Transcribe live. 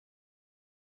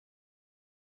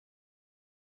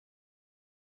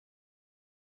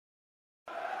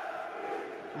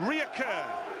reoccur.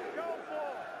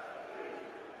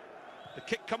 The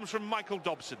kick comes from Michael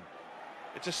Dobson.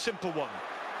 It's a simple one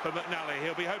for McNally.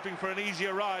 He'll be hoping for an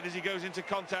easier ride as he goes into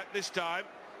contact this time.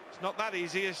 It's not that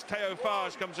easy as Teo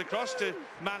Fars comes across to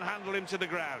manhandle him to the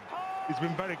ground. He's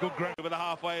been very good ground over the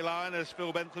halfway line as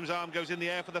Phil Bentham's arm goes in the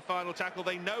air for the final tackle.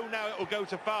 They know now it will go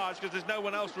to Fars because there's no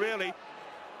one else really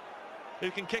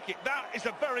who can kick it. That is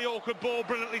a very awkward ball,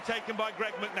 brilliantly taken by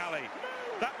Gregg McNally.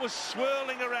 That was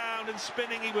swirling around and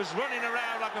spinning. He was running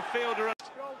around like a fielder.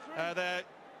 Their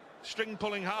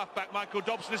string-pulling halfback, Michael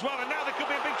Dobson, as well. And now there could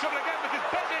be a big trouble again because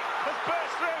Bezic has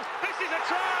burst through. This is a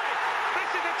try!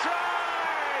 This is a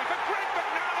try for Gregg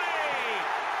McNally!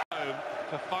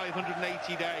 For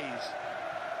 580 days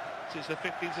since the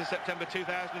 15th of September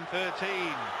 2013. Oh,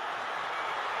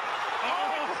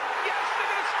 yes, they're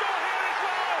going to score here as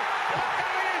well!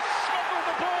 McNally has smuggled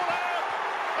the ball out,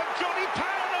 and Johnny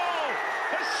Pownall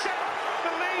has set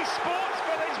the Leigh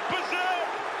Sportsmen berserk.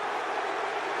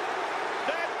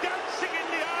 They're dancing in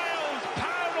the aisles.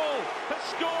 Pownall has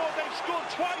scored. They've scored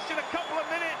twice in a couple of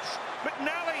minutes.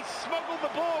 McNally smuggled the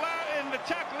ball out in the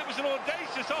tackle. It was an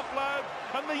audacious offload,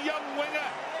 and the young winger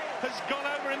has gone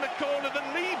over in the corner. The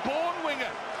Leigh-born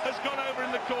winger has gone over in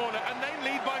the corner, and they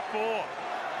lead by 4.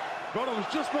 God, I was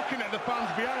just looking at the fans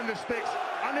behind the sticks,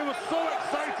 and they were so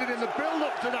excited in the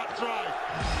build-up to that try.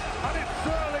 And it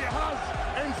certainly has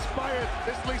inspired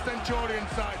this Leigh Centurions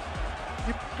side.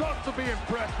 You've got to be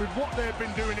impressed with what they've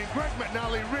been doing in Gregg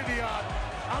McNally, Ridyard,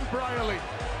 and Brierley.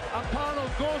 And Pownall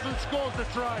goes and scores the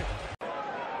try.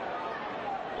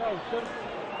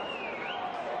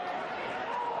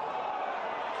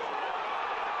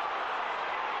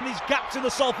 These gaps in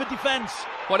the Salford defence.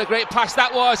 What a great pass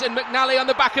that was, and McNally on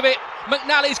the back of it.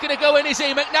 McNally's going to go in, is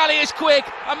he? McNally is quick,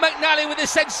 and McNally with a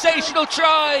sensational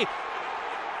try.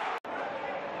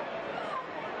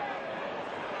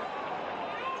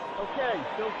 Okay,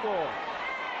 still 4.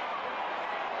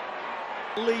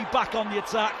 Leigh back on the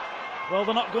attack. Well,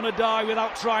 they're not going to die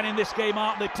without trying in this game,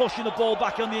 aren't they? Pushing the ball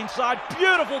back on the inside.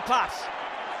 Beautiful pass.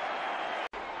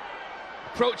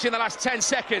 Approaching the last 10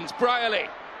 seconds. Brierley,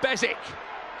 Bezic.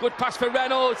 Good pass for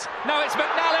Reynolds. Now it's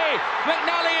McNally.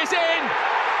 McNally is in.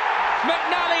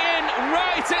 McNally in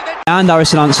right at the... And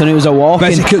Harrison Anson, it was a walk.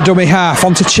 Bezic at dummy half,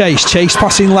 onto Chase. Chase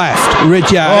passing left.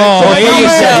 Ridyard. Oh,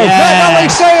 McNally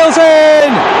sails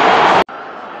in!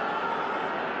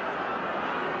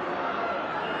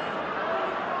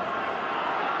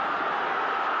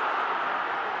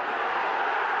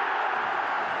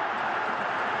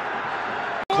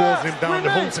 Closing him down,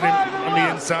 they're hunting him on the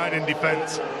inside in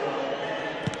defence.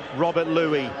 Robert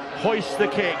Louis hoists the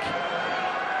kick.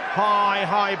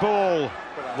 High ball.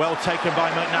 Well taken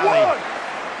by McNally.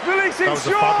 That was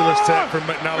a fabulous take from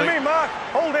McNally.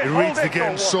 He reads the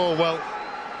game so well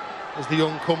as the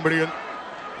young Cumbrian.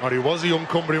 Or he was a young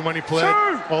Cumbrian when he played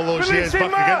all those years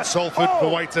back against Salford for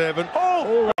Whitehaven.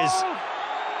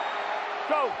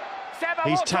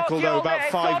 He's tackled though about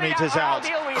 5 metres out.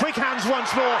 Quick hands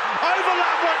once more.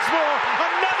 Overlap once more.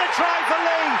 Another try for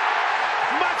Leigh.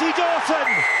 Matty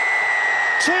Dawson.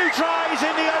 2 tries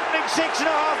in the opening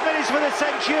 6.5 minutes for the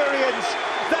Centurions.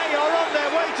 They are on their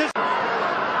way to...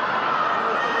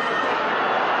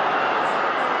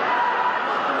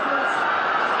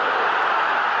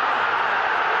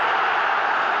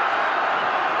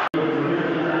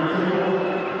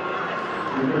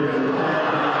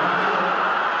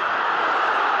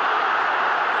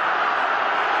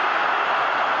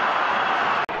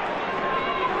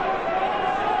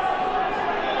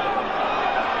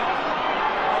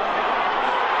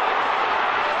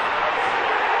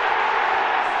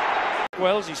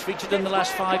 Wells, he's featured in the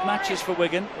last 5 matches for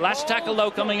Wigan. Last tackle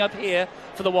though coming up here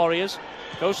for the Warriors.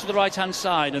 Goes to the right hand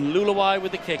side and Lulawai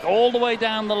with the kick all the way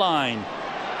down the line.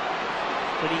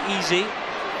 Pretty easy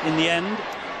in the end.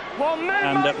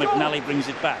 And McNally brings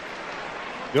it back.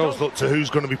 You always look to who's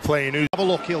going to be playing who. Have a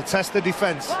look, he'll test the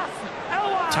defence.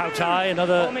 Tautai,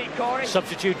 another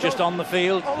substitute just on the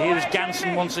field. Here's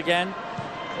Ganson once again.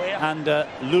 And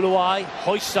Lulawai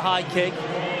hoists a high kick.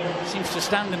 Seems to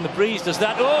stand in the breeze, does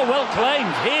that? Oh, well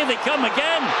claimed. Here they come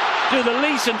again to the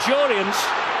Leigh Centurions.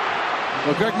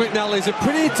 Well, Gregg McNally is a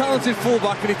pretty talented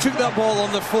fullback, and he took that ball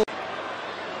on the full.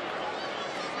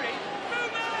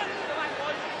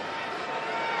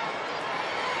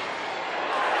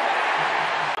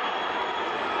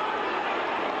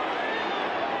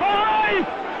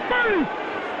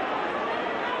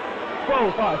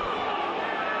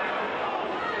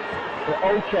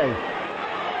 Okay.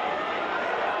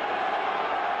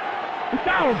 It's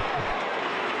down.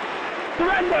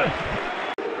 Surrender.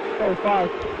 5.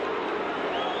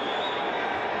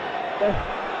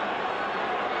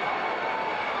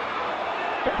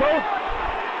 Go.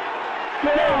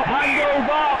 Hand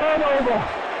over, turn over.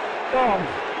 Go.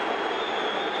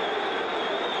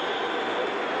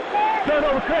 Turn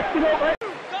over, cresting over.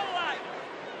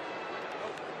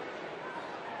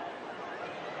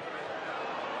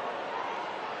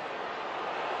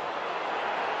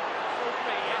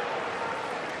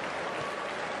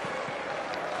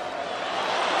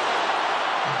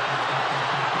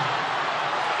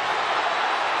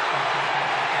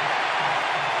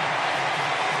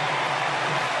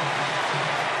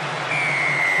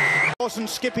 Dawson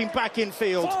skipping back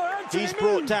infield. He's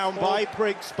brought down by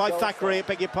Briggs, by Thackeray, I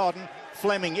beg your pardon.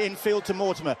 Fleming infield to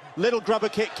Mortimer. Little grubber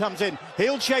kick comes in.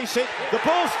 He'll chase it. The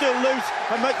ball's still loose.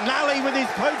 And McNally, with his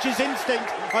poacher's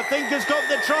instinct, I think has got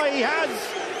the try. He has.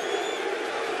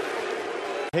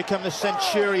 Here come the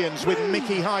Centurions with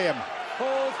Mickey Hyam.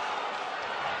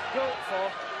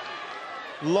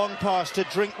 Long pass to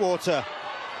Drinkwater.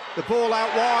 The ball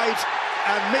out wide.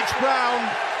 And Mitch Brown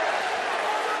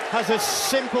has a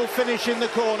simple finish in the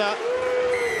corner.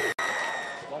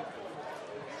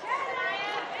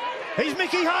 He's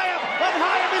Mickey Hyam, and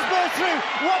Hyam is ball through.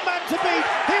 One man to beat.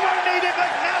 He won't need it,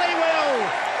 McNally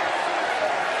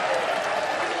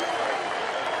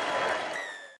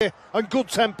will. And good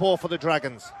tempo for the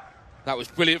Dragons. That was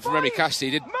brilliant from Remy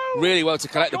Cassidy. He did really well to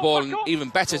collect the ball and even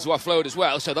better to offload as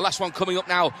well. So the last one coming up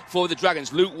now for the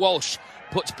Dragons. Luke Walsh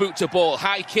puts boot to ball,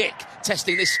 high kick,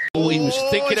 testing this. Oh, he was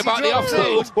thinking about the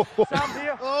offload.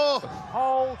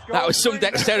 That was some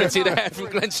dexterity there from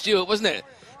Glenn Stewart, wasn't it?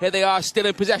 Here they are, still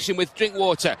in possession with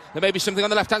Drinkwater. There may be something on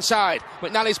the left-hand side.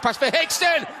 McNally's pass for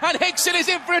Hickson, and Hickson is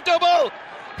in for a double.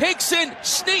 Hickson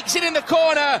sneaks it in the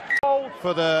corner.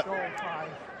 For the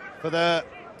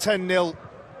 10-0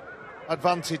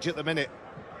 advantage at the minute.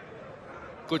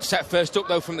 Good set first up,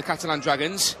 though, from the Catalan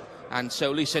Dragons. And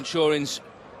so Leigh Centurions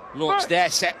launch their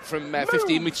set from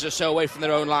 15 metres or so away from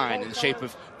their own line in the shape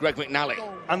of Gregg McNally.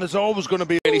 And there's always going to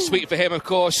be... Really sweet for him, of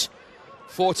course.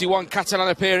 41 Catalan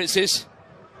appearances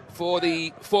for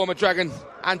the former Dragon,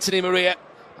 Anthony Maria.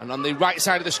 And on the right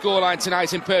side of the scoreline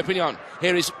tonight in Perpignan,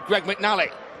 here is Gregg McNally.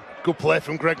 Good play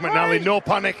from Gregg McNally, no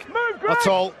panic at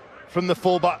all from the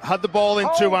fullback. Had the ball in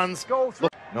two hands.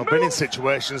 Look, I've been in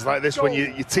situations like this when your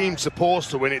team's supposed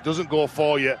to win, it doesn't go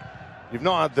for you. You've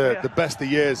not had the best of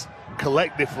years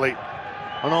collectively,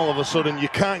 and all of a sudden you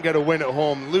can't get a win at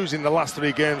home, losing the last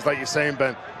 3 games like you're saying,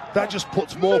 Ben. That just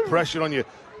puts more pressure on you.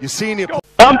 You're seeing it. On!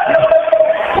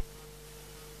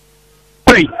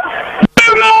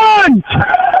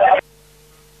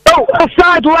 Oh,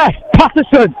 offside left,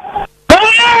 Patterson.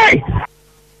 Hey!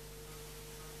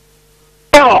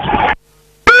 Oh!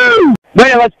 Boom!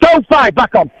 Wait, let's go 5,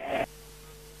 back on.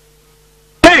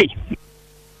 Hey!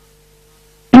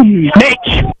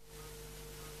 Mitch!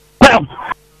 Well.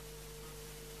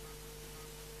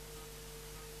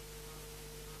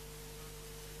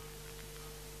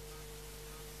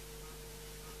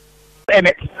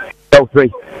 Emmett. Go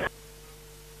 3.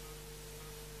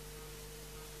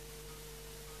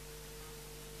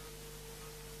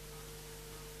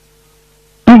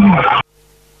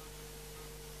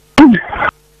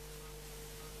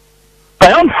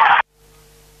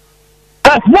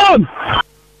 That's 1!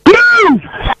 Move!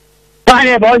 Right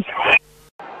here, boys.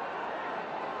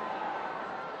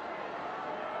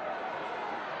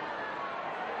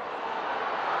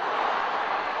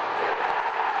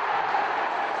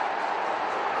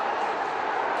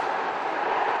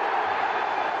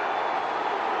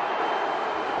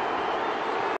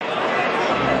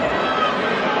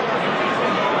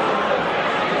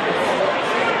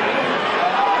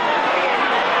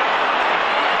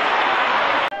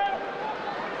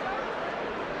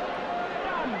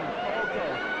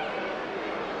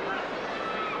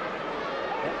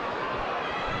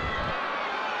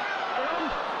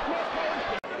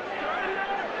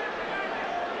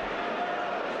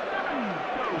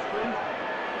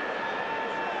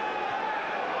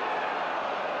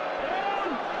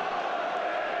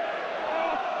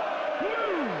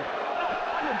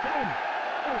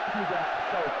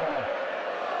 So far.